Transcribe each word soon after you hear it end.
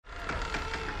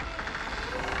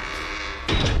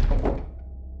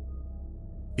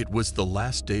It was the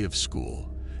last day of school,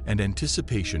 and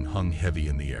anticipation hung heavy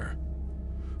in the air.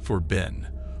 For Ben,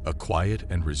 a quiet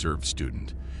and reserved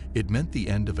student, it meant the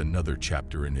end of another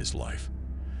chapter in his life.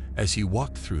 As he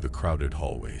walked through the crowded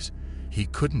hallways, he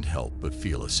couldn't help but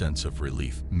feel a sense of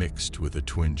relief mixed with a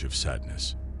twinge of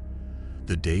sadness.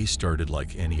 The day started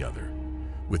like any other,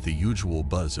 with the usual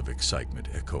buzz of excitement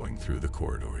echoing through the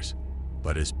corridors.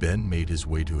 But as Ben made his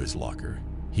way to his locker,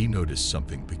 he noticed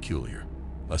something peculiar.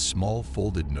 A small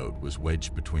folded note was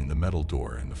wedged between the metal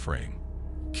door and the frame.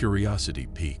 Curiosity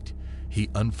piqued, he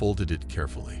unfolded it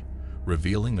carefully,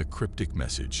 revealing a cryptic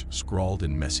message scrawled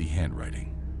in messy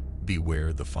handwriting.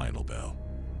 "Beware the final bell."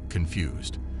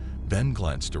 Confused, Ben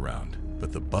glanced around,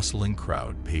 but the bustling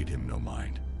crowd paid him no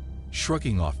mind.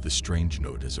 Shrugging off the strange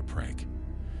note as a prank,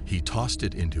 he tossed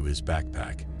it into his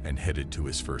backpack and headed to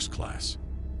his first class.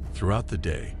 Throughout the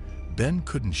day, Ben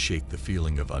couldn't shake the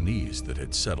feeling of unease that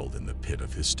had settled in the pit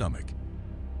of his stomach.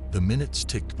 The minutes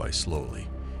ticked by slowly,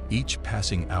 each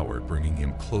passing hour bringing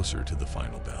him closer to the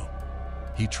final bell.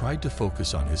 He tried to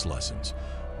focus on his lessons,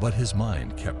 but his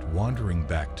mind kept wandering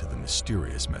back to the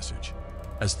mysterious message.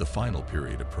 As the final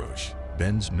period approached,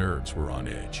 Ben's nerves were on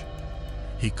edge.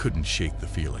 He couldn't shake the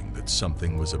feeling that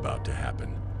something was about to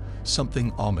happen,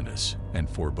 something ominous and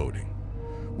foreboding.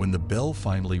 When the bell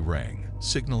finally rang,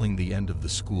 signaling the end of the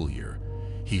school year,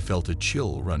 he felt a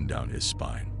chill run down his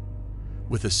spine.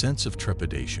 With a sense of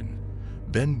trepidation,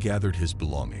 Ben gathered his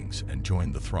belongings and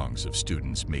joined the throngs of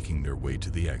students making their way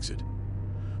to the exit.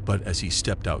 But as he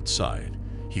stepped outside,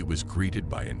 he was greeted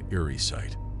by an eerie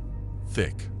sight.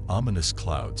 Thick, ominous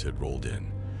clouds had rolled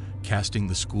in, casting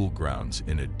the school grounds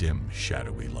in a dim,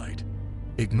 shadowy light.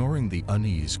 Ignoring the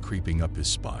unease creeping up his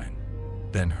spine,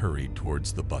 Ben hurried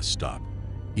towards the bus stop,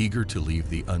 eager to leave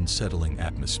the unsettling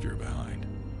atmosphere behind.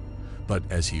 But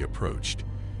as he approached,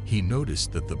 he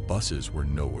noticed that the buses were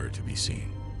nowhere to be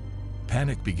seen.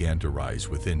 Panic began to rise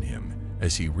within him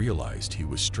as he realized he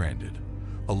was stranded,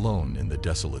 alone in the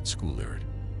desolate schoolyard.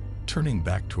 Turning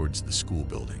back towards the school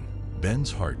building,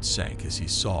 Ben's heart sank as he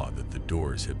saw that the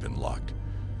doors had been locked,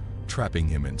 trapping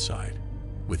him inside.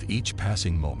 With each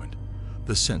passing moment,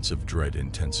 the sense of dread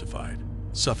intensified,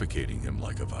 suffocating him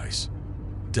like a vice.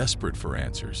 Desperate for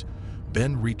answers,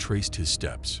 Ben retraced his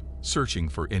steps, searching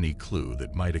for any clue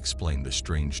that might explain the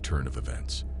strange turn of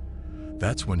events.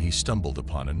 That's when he stumbled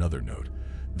upon another note,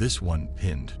 this one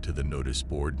pinned to the notice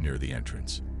board near the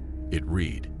entrance. It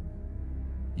read,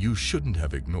 "You shouldn't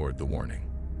have ignored the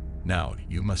warning. Now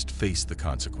you must face the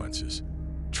consequences."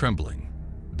 Trembling,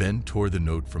 Ben tore the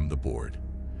note from the board,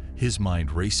 his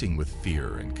mind racing with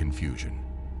fear and confusion.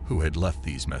 Who had left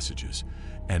these messages,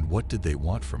 and what did they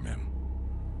want from him?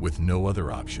 With no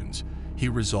other options, he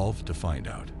resolved to find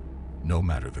out, no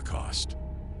matter the cost.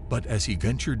 But as he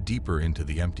ventured deeper into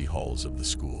the empty halls of the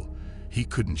school, he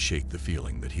couldn't shake the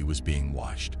feeling that he was being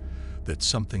watched, that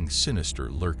something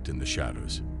sinister lurked in the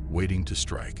shadows, waiting to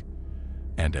strike.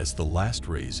 And as the last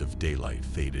rays of daylight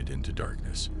faded into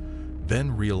darkness, Ben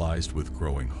realized with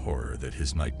growing horror that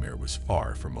his nightmare was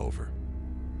far from over.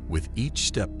 With each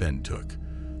step Ben took,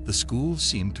 the school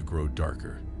seemed to grow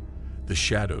darker, the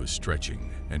shadows stretching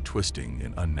and twisting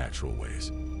in unnatural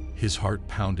ways. His heart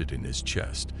pounded in his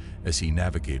chest as he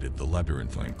navigated the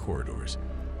labyrinthine corridors,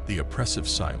 the oppressive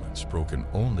silence broken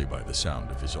only by the sound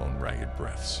of his own ragged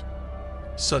breaths.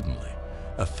 Suddenly,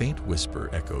 a faint whisper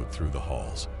echoed through the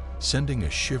halls, sending a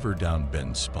shiver down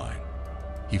Ben's spine.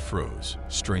 He froze,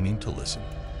 straining to listen,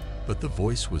 but the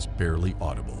voice was barely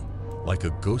audible, like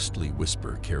a ghostly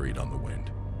whisper carried on the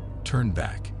wind. "Turn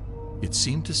back," it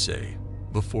seemed to say,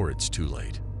 "before it's too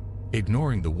late."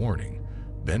 Ignoring the warning,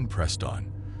 Ben pressed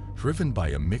on, driven by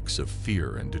a mix of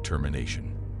fear and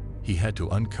determination. He had to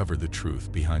uncover the truth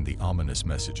behind the ominous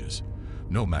messages,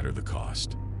 no matter the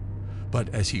cost. But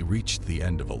as he reached the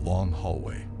end of a long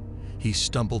hallway, he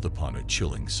stumbled upon a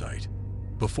chilling sight.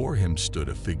 Before him stood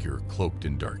a figure cloaked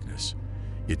in darkness,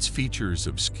 its features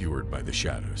obscured by the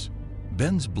shadows.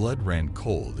 Ben's blood ran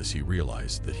cold as he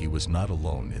realized that he was not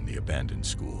alone in the abandoned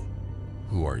school.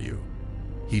 "Who are you?"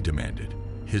 he demanded,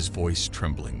 his voice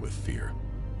trembling with fear.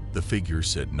 The figure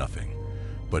said nothing,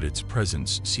 but its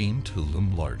presence seemed to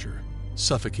loom larger,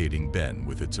 suffocating Ben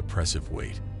with its oppressive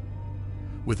weight.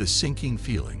 With a sinking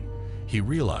feeling, he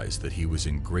realized that he was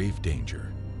in grave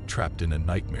danger, trapped in a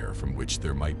nightmare from which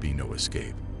there might be no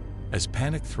escape. As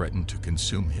panic threatened to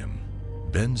consume him,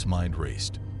 Ben's mind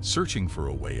raced, searching for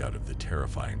a way out of the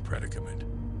terrifying predicament.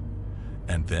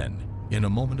 And then, in a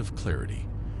moment of clarity,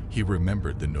 he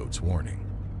remembered the note's warning,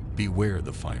 "Beware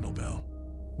the final bell."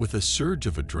 With a surge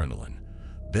of adrenaline,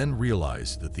 Ben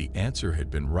realized that the answer had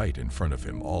been right in front of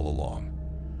him all along.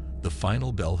 The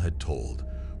final bell had tolled,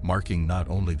 marking not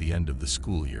only the end of the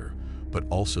school year, but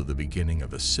also the beginning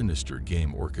of a sinister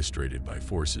game orchestrated by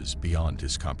forces beyond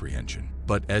his comprehension.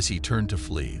 But as he turned to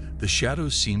flee, the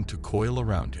shadows seemed to coil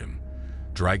around him,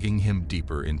 dragging him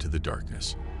deeper into the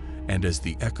darkness. And as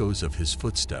the echoes of his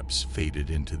footsteps faded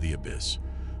into the abyss,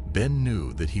 Ben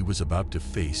knew that he was about to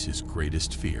face his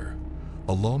greatest fear,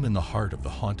 alone in the heart of the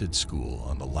haunted school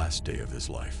on the last day of his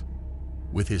life.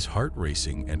 With his heart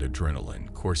racing and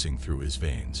adrenaline coursing through his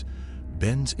veins,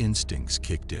 Ben's instincts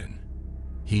kicked in.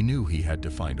 He knew he had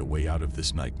to find a way out of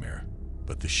this nightmare,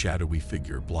 but the shadowy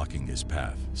figure blocking his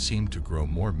path seemed to grow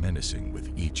more menacing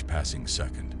with each passing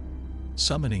second.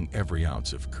 Summoning every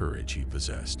ounce of courage he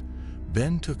possessed,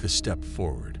 Ben took a step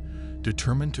forward,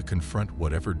 determined to confront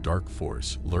whatever dark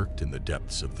force lurked in the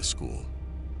depths of the school.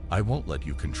 "I won't let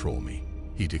you control me,"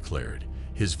 he declared,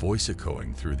 his voice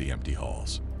echoing through the empty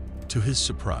halls. To his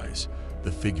surprise,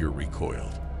 the figure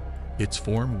recoiled, its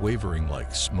form wavering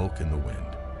like smoke in the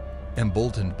wind.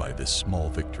 Emboldened by this small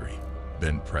victory,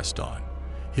 Ben pressed on,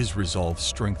 his resolve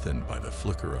strengthened by the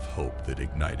flicker of hope that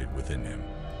ignited within him.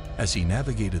 As he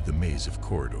navigated the maze of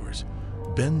corridors,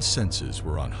 Ben's senses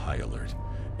were on high alert,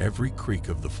 every creak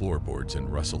of the floorboards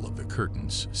and rustle of the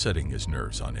curtains setting his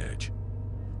nerves on edge.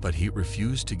 But he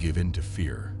refused to give in to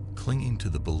fear, clinging to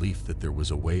the belief that there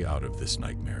was a way out of this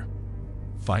nightmare.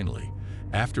 Finally,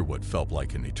 after what felt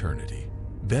like an eternity,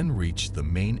 Ben reached the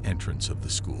main entrance of the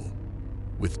school.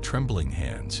 With trembling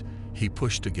hands, he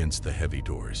pushed against the heavy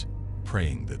doors,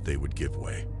 praying that they would give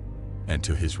way. And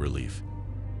to his relief,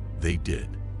 they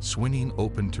did, swinging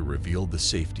open to reveal the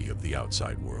safety of the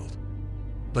outside world.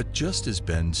 But just as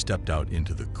Ben stepped out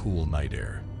into the cool night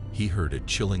air, he heard a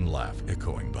chilling laugh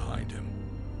echoing behind him.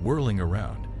 Whirling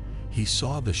around, he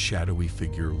saw the shadowy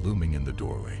figure looming in the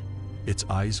doorway, its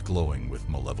eyes glowing with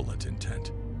malevolent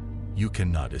intent. "You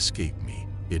cannot escape me,"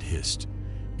 it hissed,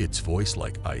 its voice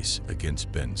like ice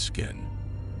against Ben's skin.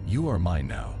 "You are mine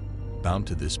now, bound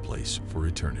to this place for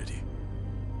eternity."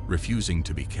 Refusing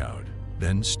to be cowed,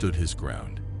 Ben stood his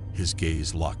ground, his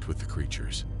gaze locked with the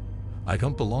creatures. "I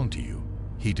don't belong to you,"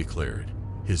 he declared,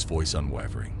 his voice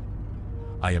unwavering.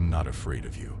 "I am not afraid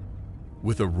of you."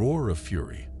 With a roar of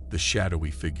fury, the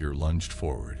shadowy figure lunged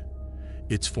forward,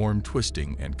 its form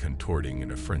twisting and contorting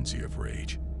in a frenzy of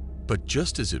rage. But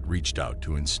just as it reached out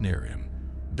to ensnare him,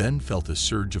 Ben felt a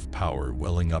surge of power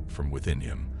welling up from within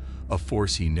him, a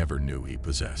force he never knew he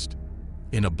possessed.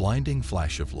 In a blinding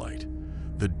flash of light,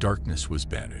 the darkness was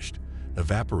banished,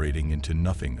 evaporating into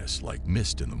nothingness like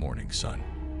mist in the morning sun.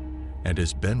 And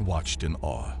as Ben watched in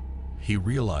awe, he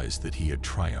realized that he had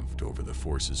triumphed over the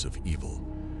forces of evil,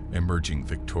 emerging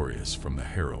victorious from the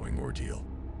harrowing ordeal.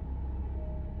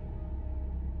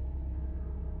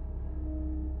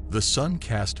 The sun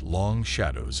cast long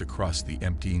shadows across the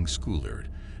emptying schoolyard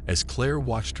as Claire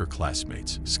watched her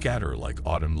classmates scatter like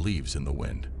autumn leaves in the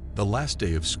wind. The last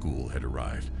day of school had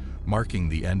arrived, marking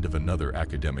the end of another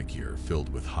academic year filled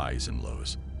with highs and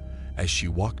lows. As she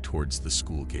walked towards the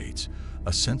school gates,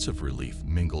 a sense of relief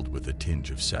mingled with a tinge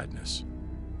of sadness.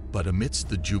 But amidst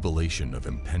the jubilation of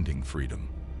impending freedom,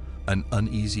 an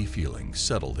uneasy feeling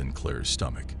settled in Claire's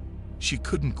stomach. She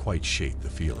couldn't quite shake the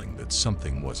feeling that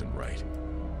something wasn't right.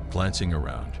 Glancing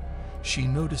around, she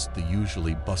noticed the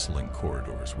usually bustling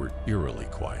corridors were eerily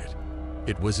quiet.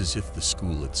 It was as if the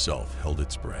school itself held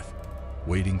its breath,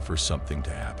 waiting for something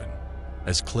to happen.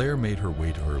 As Claire made her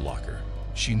way to her locker,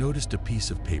 she noticed a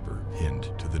piece of paper pinned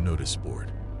to the notice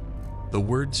board. The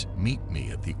words, "Meet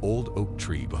me at the old oak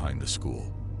tree behind the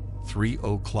school,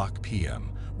 3:00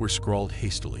 p.m., were scrawled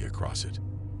hastily across it.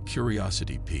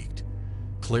 Curiosity piqued,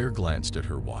 Claire glanced at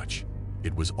her watch.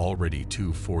 It was already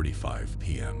 2:45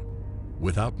 p.m.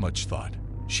 Without much thought,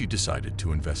 she decided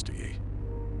to investigate.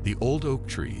 The old oak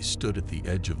tree stood at the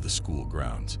edge of the school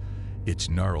grounds, its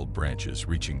gnarled branches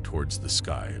reaching towards the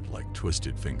sky like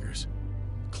twisted fingers.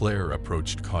 Claire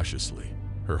approached cautiously,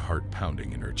 her heart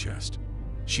pounding in her chest.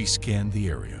 She scanned the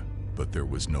area, but there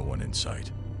was no one in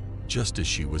sight. Just as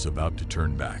she was about to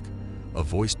turn back, a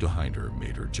voice behind her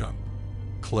made her jump.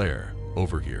 "Claire,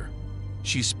 over here."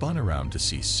 She spun around to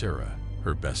see Sarah,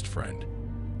 her best friend,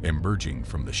 emerging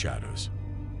from the shadows.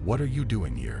 "What are you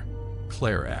doing here?"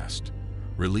 Claire asked,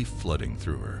 relief flooding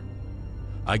through her.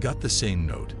 "I got the same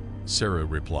note," Sarah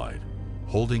replied,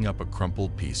 holding up a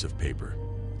crumpled piece of paper.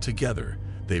 Together,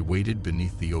 they waited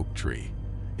beneath the oak tree,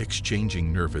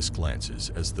 exchanging nervous glances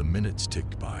as the minutes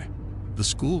ticked by. The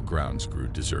school grounds grew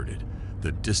deserted,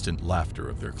 the distant laughter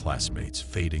of their classmates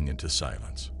fading into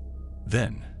silence.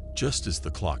 Then, just as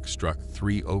the clock struck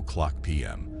 3:00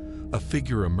 p.m., a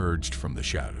figure emerged from the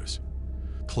shadows.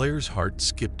 Claire's heart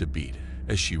skipped a beat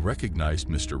as she recognized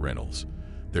Mr. Reynolds,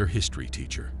 their history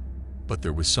teacher. But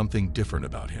there was something different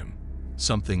about him,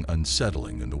 something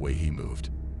unsettling in the way he moved.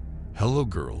 "Hello,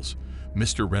 girls,"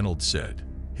 Mr. Reynolds said,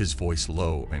 his voice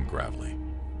low and gravelly.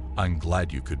 "I'm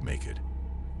glad you could make it."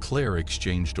 Claire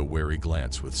exchanged a wary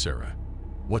glance with Sarah.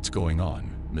 "What's going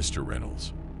on, Mr.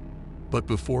 Reynolds?" But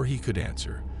before he could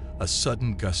answer, a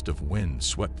sudden gust of wind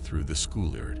swept through the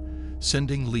schoolyard,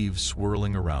 sending leaves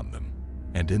swirling around them.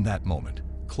 And in that moment,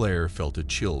 Claire felt a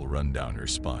chill run down her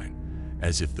spine,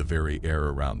 as if the very air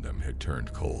around them had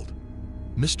turned cold.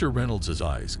 Mr. Reynolds'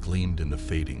 eyes gleamed in the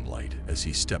fading light as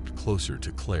he stepped closer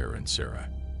to Claire and Sarah.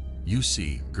 "You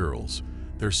see, girls,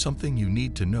 there's something you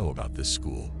need to know about this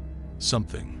school.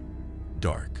 Something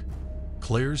dark."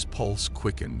 Claire's pulse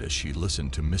quickened as she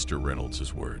listened to Mr.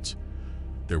 Reynolds' words.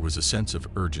 There was a sense of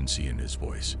urgency in his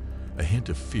voice, a hint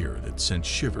of fear that sent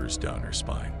shivers down her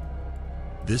spine.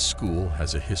 "This school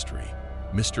has a history,"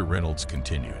 Mr. Reynolds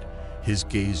continued, his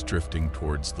gaze drifting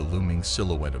towards the looming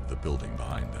silhouette of the building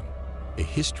behind them. "A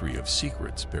history of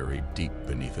secrets buried deep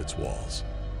beneath its walls."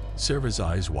 Sarah's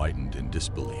eyes widened in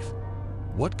disbelief.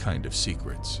 "What kind of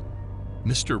secrets?"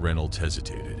 Mr. Reynolds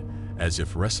hesitated, as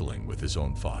if wrestling with his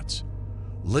own thoughts.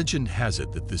 "Legend has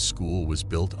it that this school was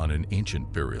built on an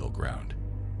ancient burial ground,"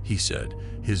 he said,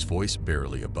 his voice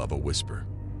barely above a whisper.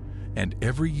 "And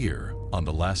every year, on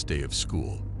the last day of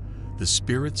school, the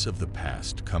spirits of the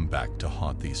past come back to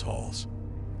haunt these halls."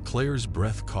 Claire's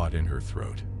breath caught in her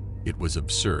throat. It was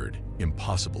absurd,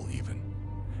 impossible even.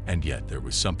 And yet there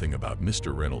was something about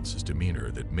Mr. Reynolds' demeanor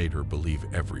that made her believe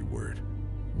every word.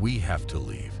 "We have to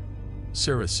leave,"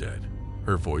 Sarah said,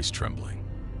 her voice trembling.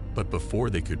 But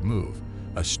before they could move,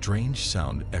 a strange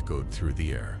sound echoed through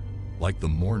the air, like the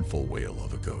mournful wail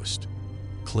of a ghost.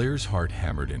 Claire's heart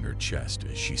hammered in her chest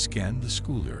as she scanned the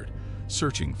schoolyard,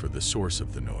 searching for the source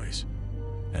of the noise.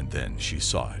 And then she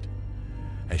saw it.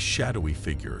 A shadowy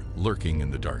figure lurking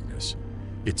in the darkness,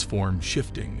 its form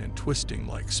shifting and twisting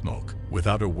like smoke.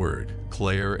 Without a word,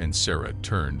 Claire and Sarah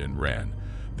turned and ran,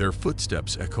 their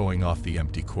footsteps echoing off the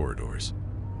empty corridors.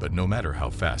 But no matter how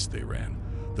fast they ran,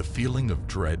 the feeling of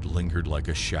dread lingered like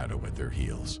a shadow at their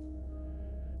heels.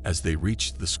 As they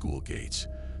reached the school gates,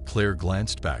 Claire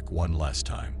glanced back one last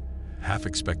time, half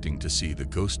expecting to see the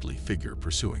ghostly figure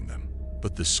pursuing them.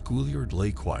 But the schoolyard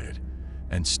lay quiet,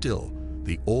 and still,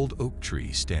 the old oak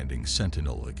tree standing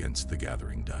sentinel against the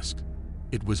gathering dusk.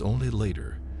 It was only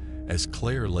later, as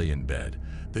Claire lay in bed,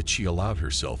 that she allowed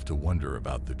herself to wonder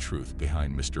about the truth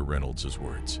behind Mr. Reynolds'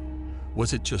 words.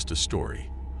 Was it just a story,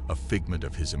 a figment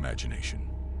of his imagination?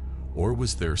 Or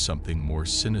was there something more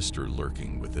sinister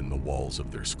lurking within the walls of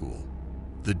their school?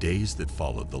 The days that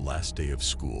followed the last day of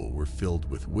school were filled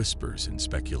with whispers and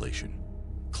speculation.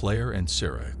 Claire and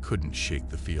Sarah couldn't shake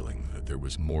the feeling that there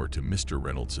was more to Mr.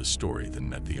 Reynolds' story than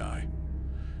met the eye.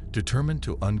 Determined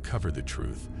to uncover the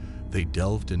truth, they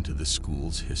delved into the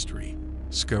school's history,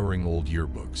 scouring old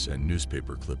yearbooks and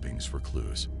newspaper clippings for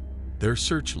clues. Their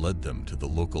search led them to the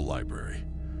local library,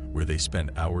 where they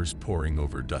spent hours poring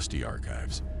over dusty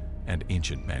archives and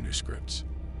ancient manuscripts.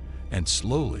 And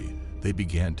slowly, they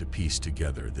began to piece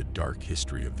together the dark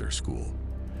history of their school,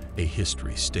 a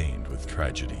history stained with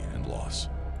tragedy and loss.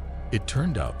 It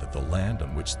turned out that the land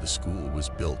on which the school was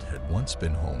built had once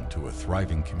been home to a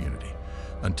thriving community,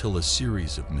 until a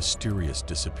series of mysterious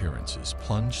disappearances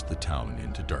plunged the town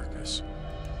into darkness.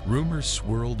 Rumors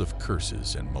swirled of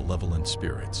curses and malevolent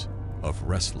spirits, of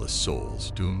restless souls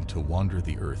doomed to wander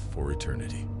the earth for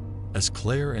eternity. As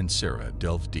Claire and Sarah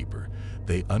delved deeper,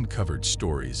 they uncovered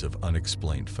stories of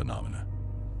unexplained phenomena.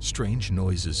 Strange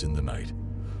noises in the night,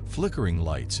 flickering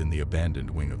lights in the abandoned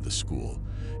wing of the school,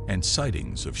 and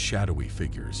sightings of shadowy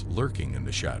figures lurking in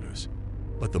the shadows.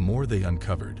 But the more they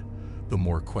uncovered, the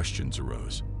more questions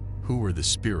arose. Who were the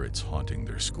spirits haunting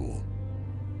their school?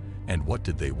 And what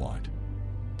did they want?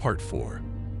 Part 4.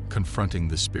 Confronting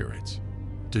the Spirits.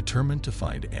 Determined to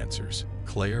find answers,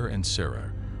 Claire and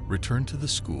Sarah returned to the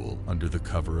school under the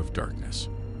cover of darkness.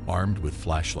 Armed with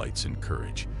flashlights and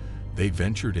courage, they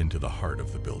ventured into the heart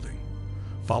of the building,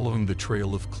 following the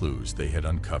trail of clues they had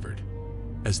uncovered.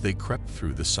 As they crept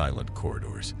through the silent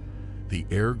corridors, the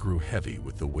air grew heavy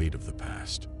with the weight of the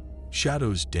past.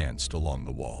 Shadows danced along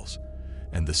the walls,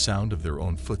 and the sound of their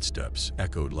own footsteps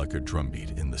echoed like a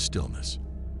drumbeat in the stillness.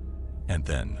 And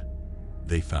then,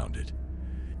 they found it,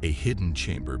 a hidden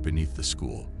chamber beneath the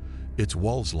school, its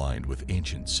walls lined with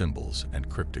ancient symbols and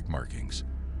cryptic markings.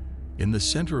 In the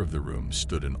center of the room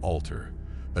stood an altar,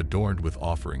 adorned with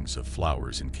offerings of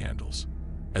flowers and candles.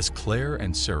 As Claire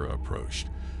and Sarah approached,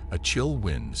 a chill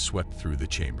wind swept through the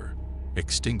chamber,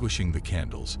 extinguishing the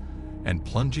candles and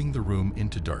plunging the room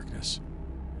into darkness.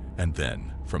 And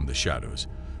then, from the shadows,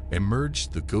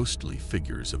 emerged the ghostly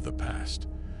figures of the past,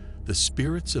 the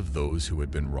spirits of those who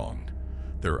had been wronged,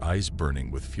 their eyes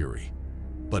burning with fury.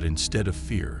 But instead of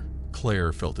fear,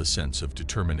 Claire felt a sense of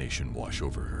determination wash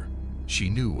over her. She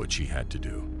knew what she had to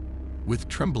do. With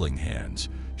trembling hands,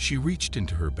 she reached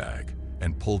into her bag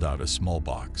and pulled out a small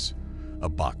box, a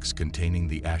box containing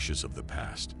the ashes of the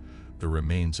past, the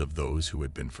remains of those who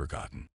had been forgotten.